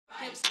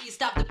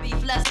Stop the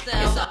beef, let's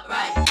sell. It's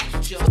alright.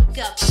 Woke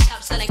up,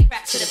 stop selling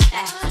crack to the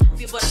back. If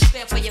you bought a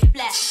spare for your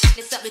flat,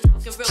 it's up to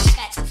talking real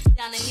facts.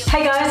 Down in here.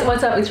 Hey guys,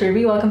 what's up? It's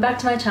Ruby. Welcome back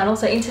to my channel.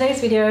 So in today's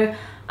video,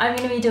 I'm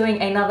going to be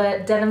doing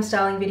another denim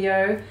styling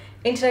video.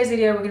 In today's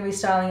video, we're going to be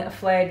styling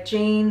flared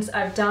jeans.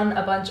 I've done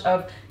a bunch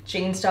of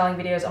jean styling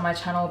videos on my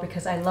channel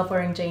because I love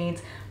wearing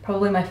jeans.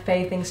 Probably my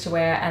fave things to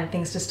wear and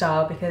things to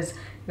style because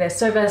they're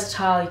so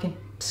versatile. You can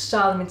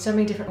style them in so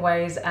many different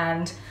ways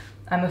and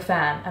I'm a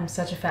fan. I'm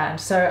such a fan.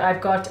 So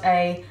I've got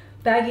a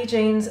baggy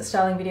jeans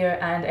styling video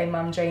and a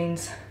mum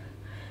jeans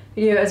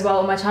video as well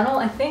on my channel,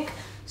 I think.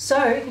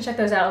 So you can check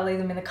those out. I'll leave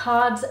them in the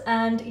cards.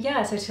 And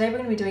yeah, so today we're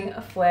going to be doing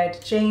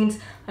flared jeans.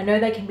 I know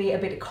they can be a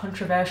bit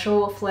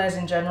controversial, flares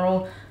in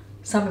general.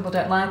 Some people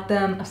don't like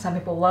them, some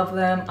people love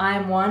them. I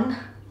am one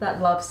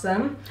that loves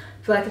them.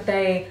 I feel like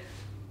they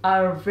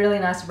are a really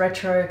nice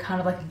retro kind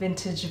of like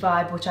vintage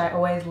vibe, which I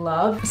always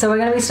love. So we're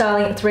going to be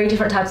styling 3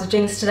 different types of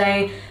jeans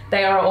today.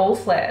 They are all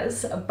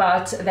flares,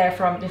 but they're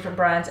from different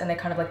brands and they're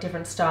kind of like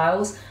different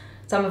styles.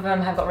 Some of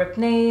them have got ripped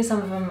knees,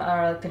 some of them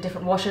are like the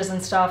different washes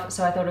and stuff.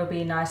 So I thought it would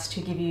be nice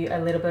to give you a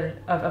little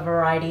bit of a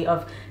variety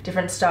of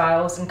different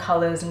styles and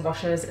colors and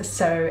washes.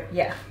 So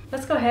yeah,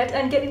 let's go ahead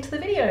and get into the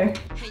video.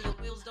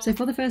 So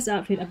for the first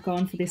outfit, I've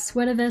gone for this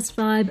sweater vest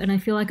vibe, and I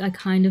feel like I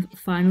kind of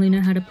finally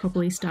know how to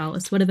properly style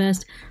a sweater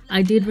vest.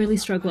 I did really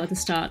struggle at the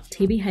start,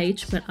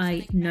 TBH, but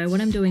I know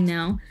what I'm doing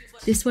now.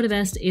 This sweater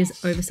vest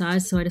is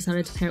oversized, so I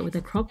decided to pair it with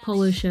a crop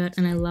polo shirt,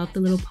 and I love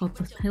the little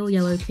pop of pale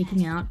yellow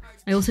peeking out.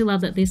 I also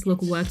love that this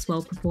look works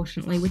well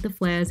proportionately with the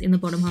flares in the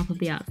bottom half of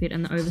the outfit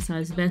and the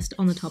oversized vest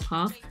on the top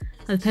half.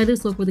 I've paired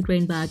this look with a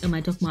green bag and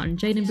my Doc Marten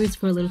Jaden boots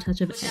for a little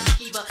touch of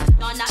edge.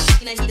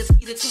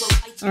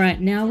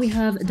 Alright, now we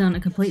have done a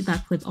complete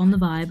backflip on the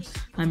vibe.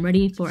 I'm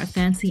ready for a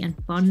fancy and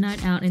fun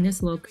night out in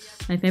this look.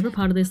 My favourite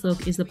part of this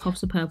look is the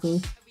pops of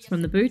purple.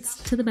 From the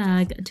boots to the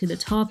bag to the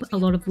top, a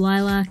lot of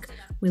lilac.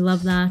 We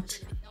love that.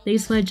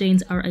 These flared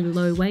jeans are a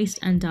low waist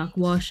and dark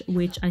wash,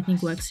 which I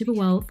think works super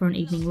well for an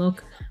evening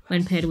look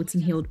when paired with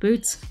some heeled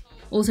boots.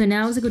 Also,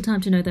 now is a good time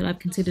to note that I've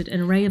considered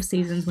an array of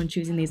seasons when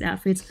choosing these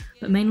outfits,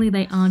 but mainly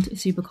they aren't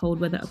super cold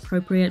weather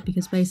appropriate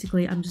because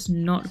basically I'm just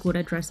not good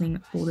at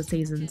dressing all the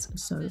seasons,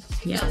 so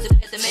yeah.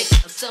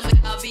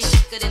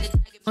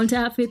 On to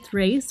outfit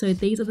 3, so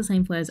these are the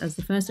same flares as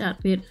the first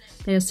outfit.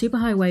 They are super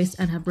high waist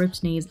and have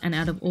ripped knees, and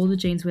out of all the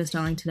jeans we're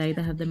styling today,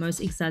 they have the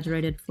most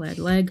exaggerated flared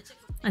leg.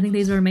 I think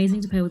these are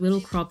amazing to pair with little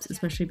crops,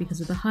 especially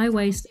because of the high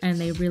waist and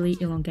they really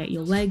elongate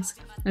your legs.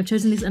 I've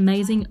chosen this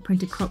amazing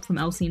printed crop from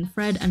Elsie and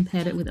Fred and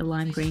paired it with a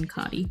lime green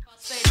cardi.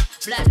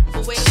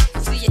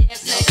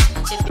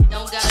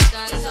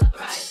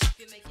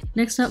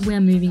 Next up, we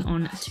are moving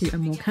on to a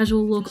more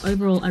casual look.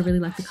 Overall, I really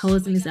like the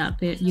colours in this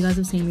outfit. You guys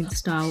have seen me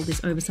style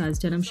this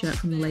oversized denim shirt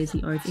from the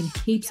Lazy Oaf in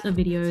heaps of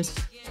videos.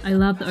 I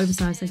love the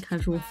oversized and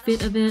casual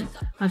fit of it.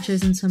 I've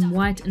chosen some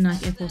white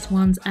Nike Air Force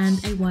Ones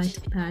and a white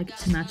bag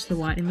to match the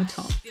white in the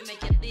top.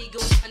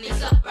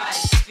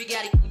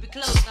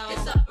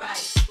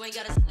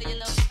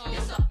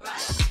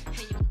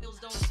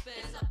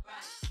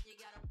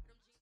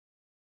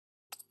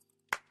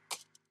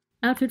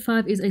 Outfit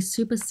 5 is a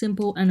super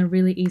simple and a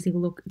really easy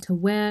look to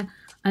wear.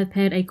 I've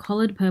paired a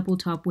collared purple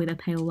top with a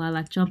pale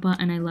lilac jumper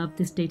and I love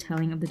this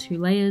detailing of the 2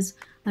 layers.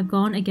 I've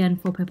gone again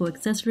for purple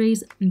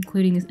accessories,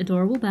 including this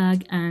adorable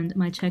bag and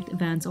my checked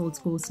Vans Old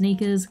School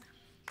sneakers.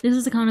 This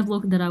is the kind of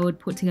look that I would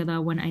put together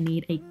when I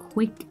need a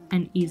quick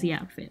and easy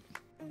outfit.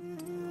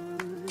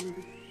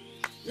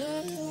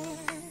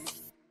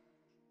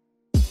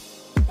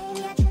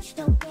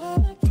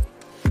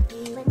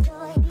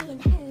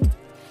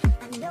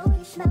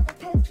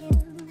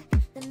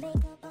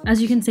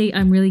 As you can see,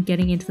 I'm really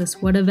getting into the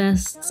sweater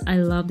vests. I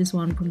love this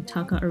one from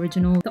Tucker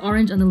Original. The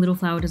orange and the little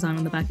flower design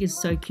on the back is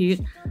so cute.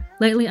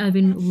 Lately, I've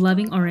been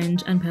loving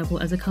orange and purple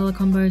as a colour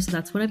combo, so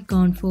that's what I've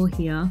gone for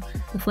here.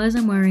 The flares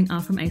I'm wearing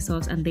are from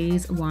ASOS, and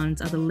these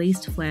ones are the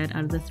least flared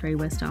out of the 3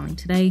 we're styling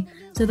today.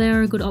 So they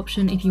are a good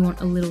option if you want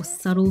a little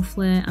subtle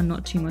flare and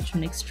not too much of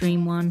an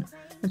extreme one.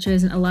 I've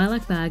chosen a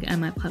lilac bag and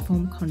my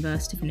platform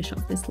Converse to finish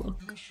off this look.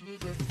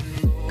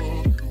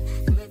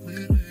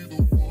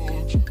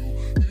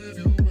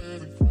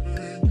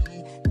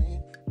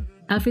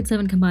 Outfit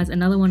 7 combines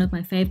another one of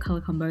my fave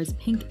colour combos,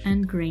 pink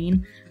and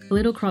green. A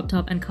little crop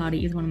top and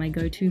cardi is one of my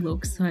go-to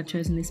looks, so I've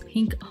chosen this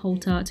pink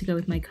halter to go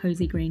with my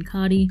cozy green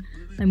cardi.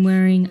 I'm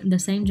wearing the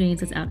same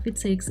jeans as outfit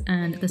 6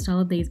 and the style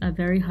of these are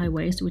very high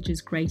waist, which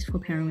is great for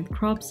pairing with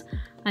crops.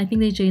 I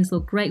think these jeans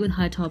look great with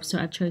high tops, so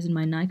I've chosen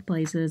my Nike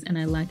blazers and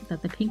I like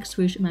that the pink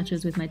swoosh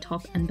matches with my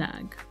top and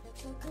bag.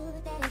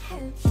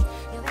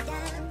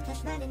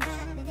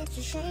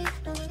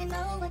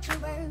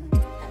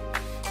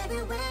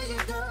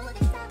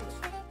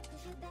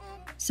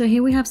 So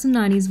here we have some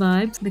 90s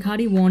vibes. The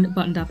cardi worn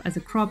buttoned up as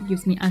a crop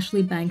gives me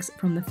Ashley Banks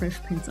from the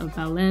Fresh Prince of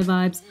Bel-Air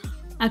vibes.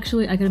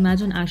 Actually, I can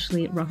imagine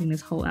Ashley rocking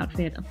this whole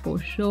outfit for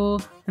sure.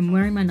 I'm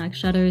wearing my Nike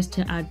shadows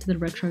to add to the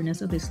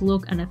retroness of this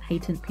look and a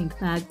patent pink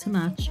bag to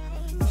match.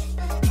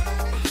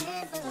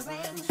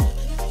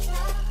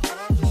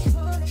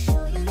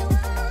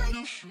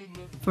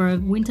 For for a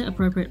winter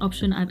appropriate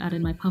option, I've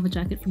added my puffer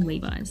jacket from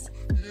Levi's.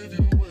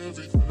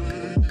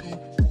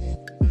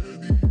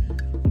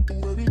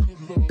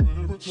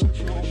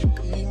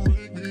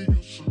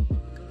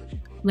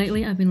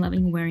 Lately, I've been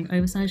loving wearing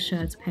oversized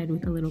shirts paired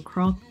with a little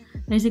crop.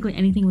 Basically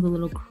anything with a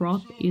little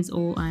crop is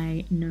all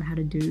I know how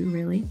to do,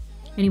 really.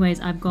 Anyways,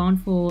 I've gone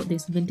for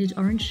this vintage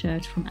orange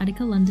shirt from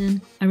Attica London.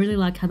 I really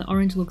like how the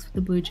orange looks with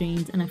the blue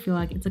jeans, and I feel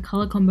like it's a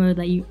color combo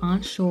that you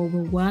aren't sure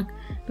will work,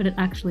 but it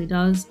actually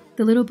does.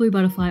 The little blue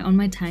butterfly on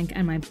my tank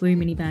and my blue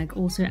mini bag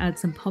also add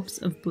some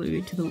pops of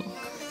blue to the look.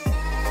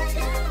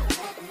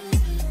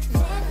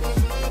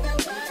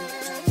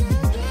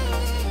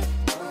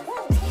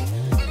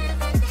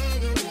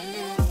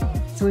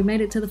 So we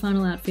made it to the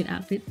final outfit,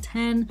 outfit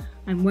 10.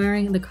 I'm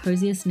wearing the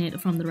coziest knit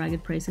from the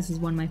Ragged Press. This is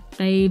one of my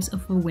faves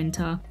for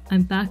winter.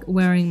 I'm back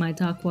wearing my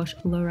dark wash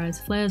low-rise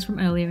flares from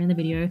earlier in the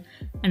video,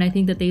 and I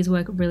think that these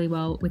work really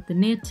well with the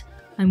knit.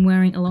 I'm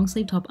wearing a long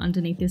sleeve top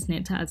underneath this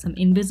knit to add some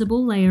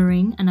invisible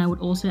layering, and I would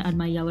also add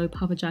my yellow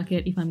puffer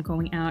jacket if I'm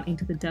going out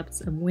into the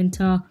depths of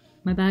winter.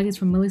 My bag is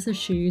from Melissa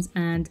Shoes,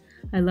 and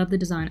I love the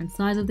design and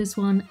size of this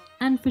one.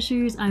 And for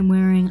shoes, I'm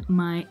wearing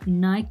my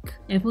Nike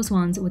Air Force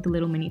Ones with the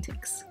little mini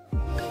ticks.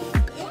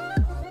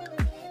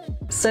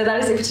 So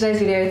that is it for today's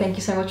video. Thank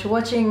you so much for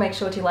watching. Make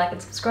sure to like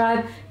and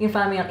subscribe. You can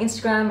find me on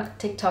Instagram,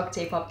 TikTok,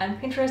 Depop,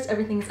 and Pinterest.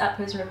 Everything's at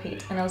Pose and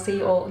Repeat. And I'll see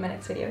you all in my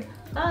next video.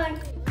 Bye!